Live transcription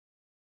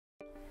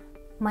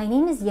My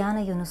name is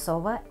Yana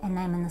Yunusova, and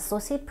I'm an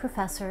associate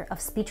professor of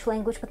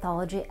speech-language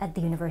pathology at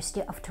the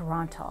University of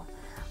Toronto.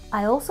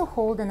 I also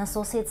hold an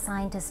associate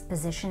scientist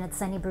position at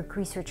Sunnybrook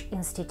Research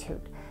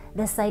Institute,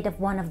 the site of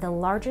one of the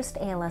largest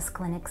ALS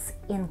clinics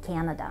in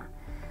Canada.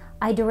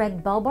 I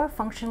direct bulbar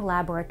function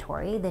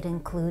laboratory that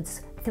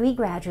includes 3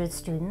 graduate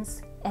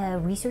students, a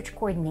research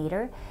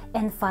coordinator,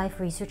 and 5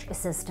 research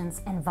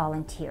assistants and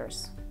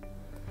volunteers.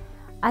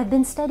 I've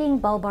been studying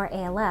bulbar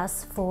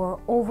ALS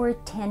for over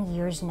 10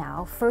 years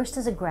now, first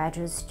as a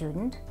graduate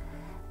student,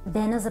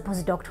 then as a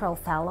postdoctoral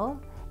fellow,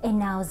 and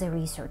now as a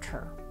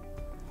researcher.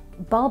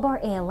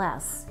 Bulbar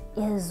ALS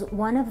is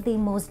one of the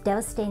most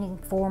devastating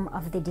forms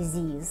of the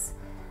disease.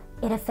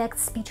 It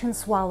affects speech and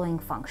swallowing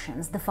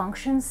functions, the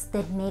functions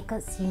that make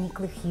us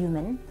uniquely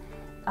human,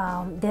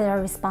 that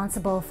are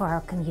responsible for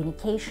our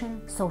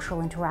communication,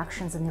 social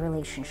interactions, and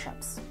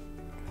relationships.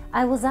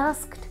 I was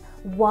asked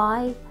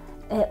why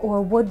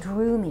or what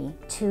drew me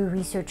to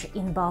research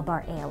in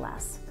bulbar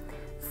ALS.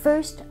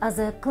 First, as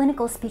a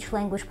clinical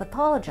speech-language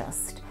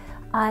pathologist,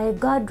 I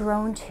got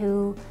drawn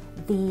to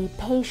the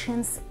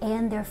patients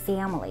and their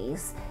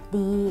families,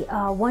 the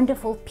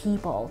wonderful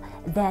people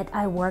that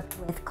I worked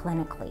with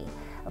clinically.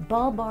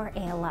 Bulbar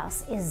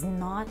ALS is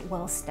not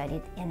well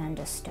studied and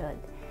understood.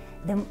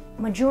 The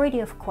majority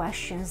of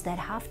questions that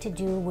have to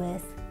do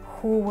with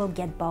who will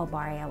get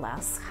bulbar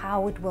ALS,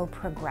 how it will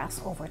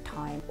progress over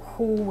time,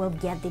 who will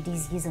get the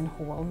disease and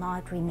who will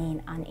not,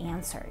 remain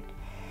unanswered.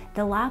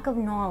 The lack of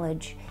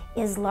knowledge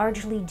is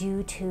largely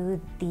due to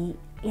the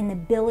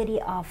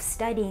inability of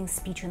studying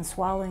speech and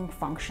swallowing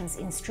functions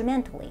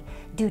instrumentally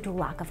due to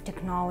lack of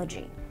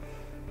technology.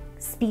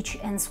 Speech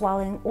and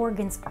swallowing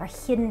organs are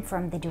hidden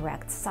from the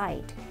direct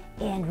sight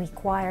and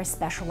require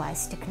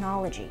specialized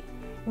technology.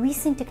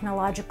 Recent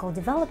technological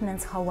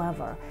developments,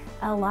 however,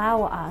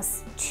 allow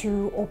us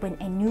to open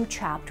a new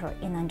chapter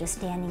in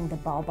understanding the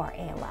bulbar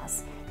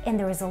ALS, and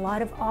there is a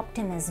lot of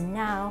optimism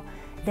now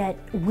that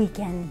we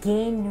can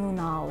gain new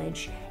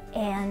knowledge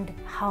and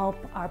help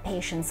our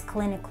patients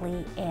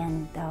clinically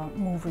and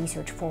move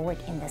research forward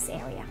in this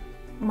area.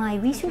 My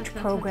research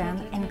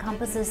program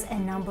encompasses a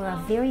number of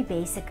very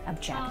basic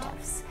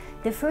objectives.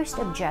 The first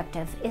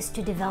objective is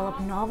to develop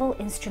novel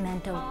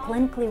instrumental,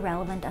 clinically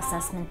relevant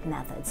assessment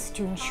methods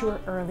to ensure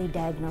early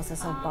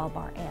diagnosis of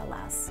bulbar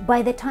ALS.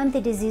 By the time the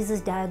disease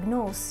is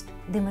diagnosed,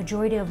 the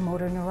majority of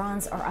motor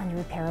neurons are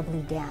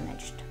irreparably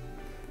damaged.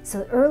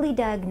 So early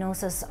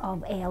diagnosis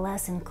of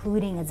ALS,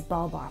 including its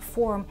bulbar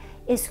form,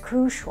 is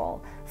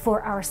crucial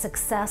for our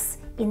success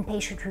in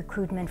patient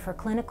recruitment for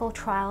clinical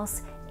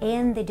trials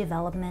and the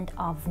development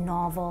of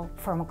novel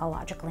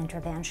pharmacological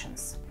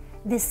interventions.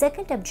 The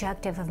second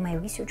objective of my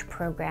research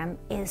program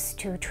is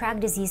to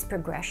track disease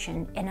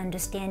progression and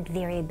understand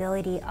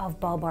variability of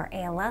bulbar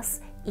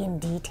ALS in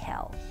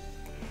detail.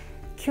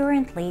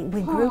 Currently,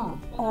 we group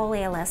all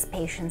ALS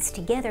patients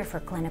together for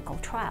clinical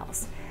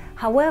trials.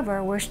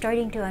 However, we're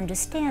starting to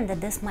understand that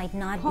this might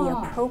not be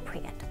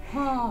appropriate.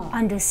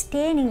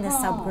 Understanding the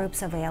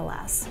subgroups of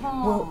ALS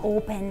will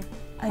open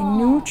a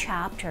new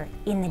chapter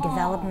in the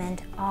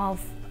development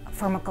of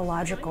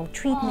pharmacological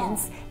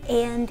treatments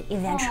and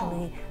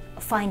eventually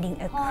finding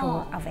a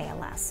cure of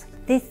ALS.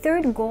 The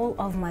third goal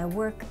of my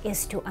work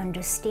is to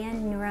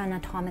understand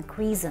neuroanatomic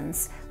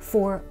reasons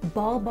for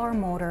bulbar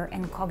motor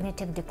and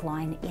cognitive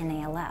decline in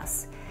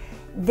ALS.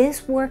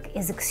 This work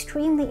is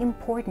extremely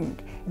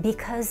important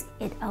because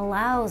it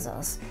allows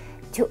us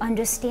to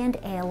understand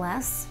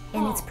ALS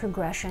and its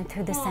progression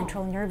through the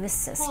central nervous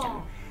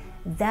system.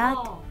 That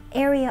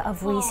area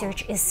of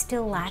research is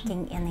still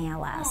lacking in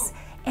ALS.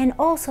 And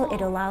also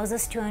it allows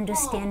us to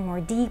understand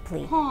more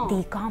deeply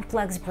the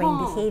complex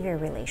brain-behavior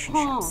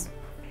relationships.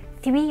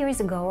 3 years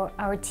ago,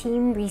 our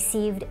team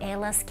received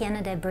ALS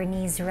Canada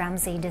Bernice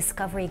Ramsay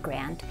Discovery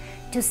Grant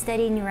to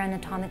study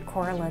neuroanatomic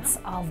correlates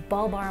of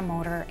bulbar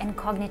motor and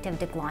cognitive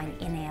decline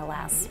in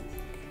ALS.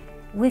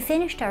 We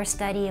finished our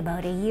study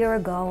about a year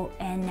ago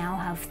and now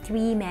have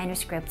 3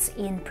 manuscripts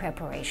in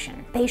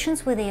preparation.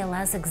 Patients with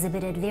ALS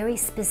exhibited very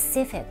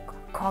specific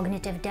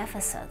cognitive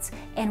deficits,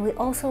 and we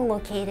also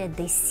located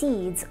the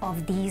seeds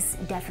of these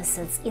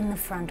deficits in the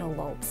frontal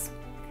lobes.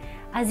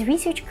 As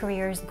research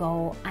careers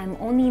go, I'm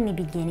only in the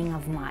beginning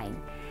of mine.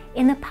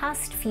 In the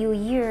past few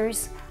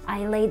years,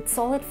 I laid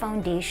solid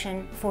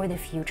foundation for the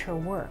future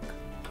work.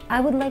 I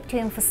would like to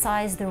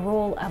emphasize the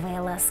role of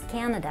ALS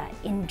Canada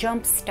in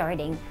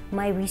jump-starting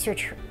my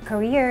research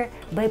career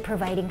by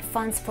providing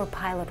funds for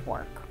pilot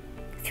work.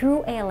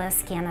 Through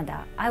ALS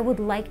Canada, I would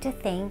like to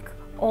thank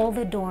all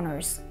the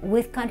donors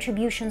with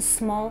contributions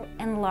small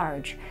and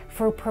large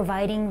for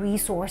providing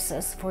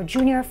resources for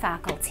junior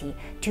faculty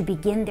to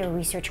begin their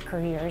research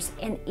careers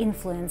and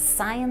influence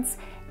science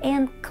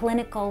and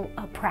clinical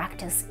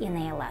practice in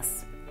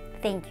ALS.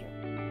 Thank you.